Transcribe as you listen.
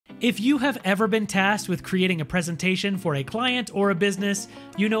If you have ever been tasked with creating a presentation for a client or a business,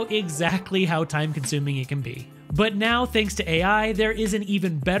 you know exactly how time-consuming it can be. But now, thanks to AI, there is an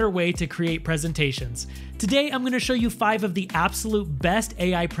even better way to create presentations. Today, I'm going to show you 5 of the absolute best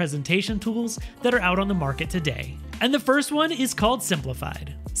AI presentation tools that are out on the market today. And the first one is called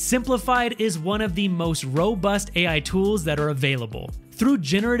Simplified. Simplified is one of the most robust AI tools that are available. Through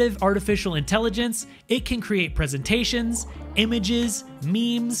generative artificial intelligence, it can create presentations, images,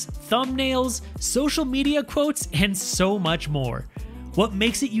 memes, thumbnails, social media quotes, and so much more. What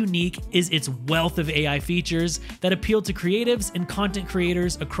makes it unique is its wealth of AI features that appeal to creatives and content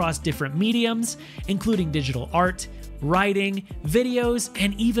creators across different mediums, including digital art, writing, videos,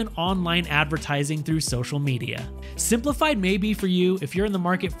 and even online advertising through social media. Simplified may be for you if you're in the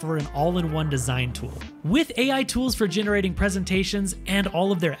market for an all-in-one design tool. With AI tools for generating presentations and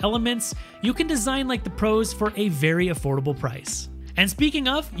all of their elements, you can design like the pros for a very affordable price. And speaking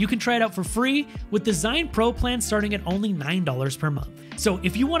of, you can try it out for free with Design Pro plans starting at only $9 per month. So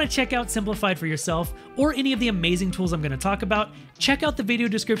if you want to check out Simplified for yourself or any of the amazing tools I'm going to talk about, check out the video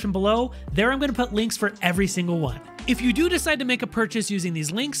description below. There I'm going to put links for every single one. If you do decide to make a purchase using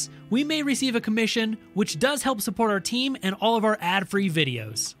these links, we may receive a commission, which does help support our team and all of our ad-free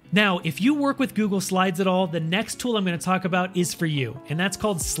videos. Now, if you work with Google Slides at all, the next tool I'm going to talk about is for you, and that's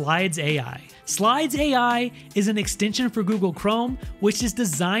called Slides AI. Slides AI is an extension for Google Chrome, which is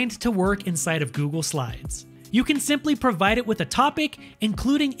designed to work inside of Google Slides. You can simply provide it with a topic,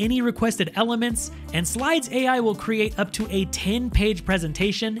 including any requested elements, and Slides AI will create up to a 10-page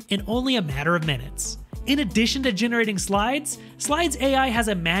presentation in only a matter of minutes. In addition to generating slides, Slides AI has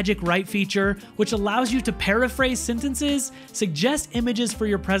a magic write feature which allows you to paraphrase sentences, suggest images for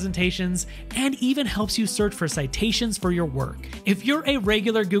your presentations, and even helps you search for citations for your work. If you're a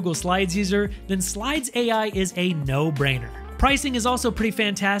regular Google Slides user, then Slides AI is a no-brainer. Pricing is also pretty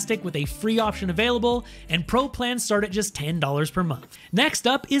fantastic with a free option available, and Pro plans start at just $10 per month. Next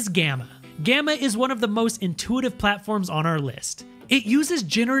up is Gamma. Gamma is one of the most intuitive platforms on our list. It uses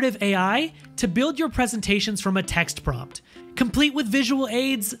generative AI to build your presentations from a text prompt, complete with visual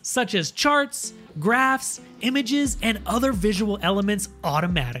aids such as charts, graphs, images, and other visual elements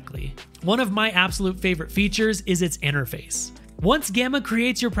automatically. One of my absolute favorite features is its interface. Once Gamma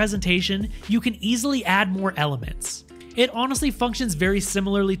creates your presentation, you can easily add more elements. It honestly functions very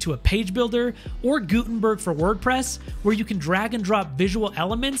similarly to a page builder or Gutenberg for WordPress, where you can drag and drop visual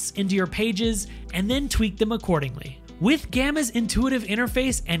elements into your pages and then tweak them accordingly. With Gamma's intuitive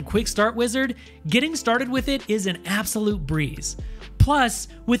interface and quick start wizard, getting started with it is an absolute breeze. Plus,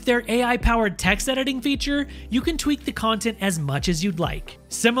 with their AI-powered text editing feature, you can tweak the content as much as you'd like.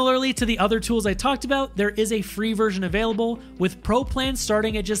 Similarly to the other tools I talked about, there is a free version available with Pro plans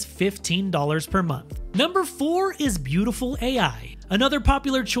starting at just $15 per month. Number 4 is Beautiful AI. Another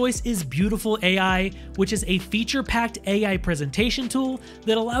popular choice is Beautiful AI, which is a feature-packed AI presentation tool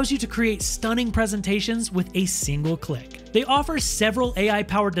that allows you to create stunning presentations with a single click. They offer several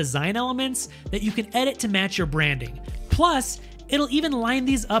AI-powered design elements that you can edit to match your branding. Plus, it'll even line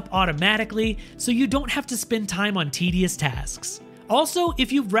these up automatically so you don't have to spend time on tedious tasks. Also,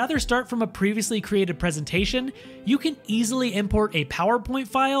 if you'd rather start from a previously created presentation, you can easily import a PowerPoint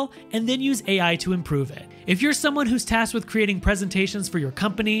file and then use AI to improve it. If you're someone who's tasked with creating presentations for your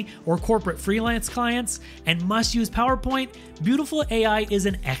company or corporate freelance clients and must use PowerPoint, Beautiful AI is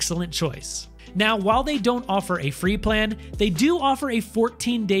an excellent choice. Now, while they don't offer a free plan, they do offer a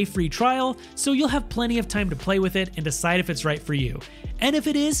 14-day free trial, so you'll have plenty of time to play with it and decide if it's right for you. And if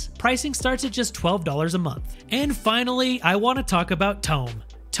it is, pricing starts at just $12 a month. And finally, I want to talk about Tome.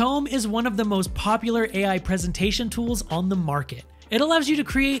 Tome is one of the most popular AI presentation tools on the market. It allows you to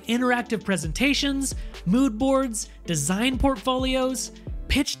create interactive presentations, mood boards, design portfolios,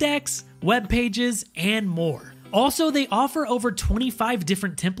 pitch decks, web pages, and more. Also, they offer over 25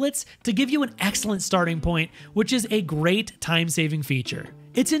 different templates to give you an excellent starting point, which is a great time-saving feature.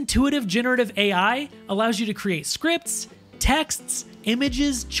 Its intuitive generative AI allows you to create scripts, texts,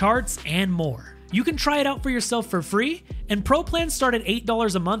 images, charts, and more. You can try it out for yourself for free, and Pro plans start at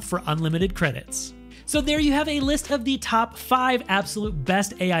 $8 a month for unlimited credits. So there you have a list of the top 5 absolute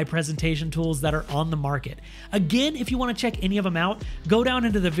best AI presentation tools that are on the market. Again, if you want to check any of them out, go down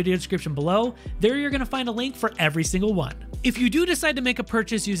into the video description below. There you're going to find a link for every single one. If you do decide to make a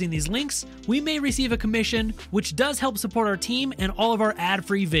purchase using these links, we may receive a commission, which does help support our team and all of our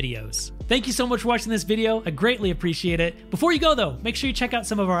ad-free videos. Thank you so much for watching this video. I greatly appreciate it. Before you go though, make sure you check out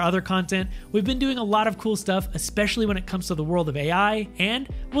some of our other content. We've been doing a lot of cool stuff, especially when it comes to the world of AI, and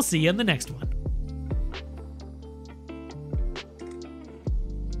we'll see you in the next one.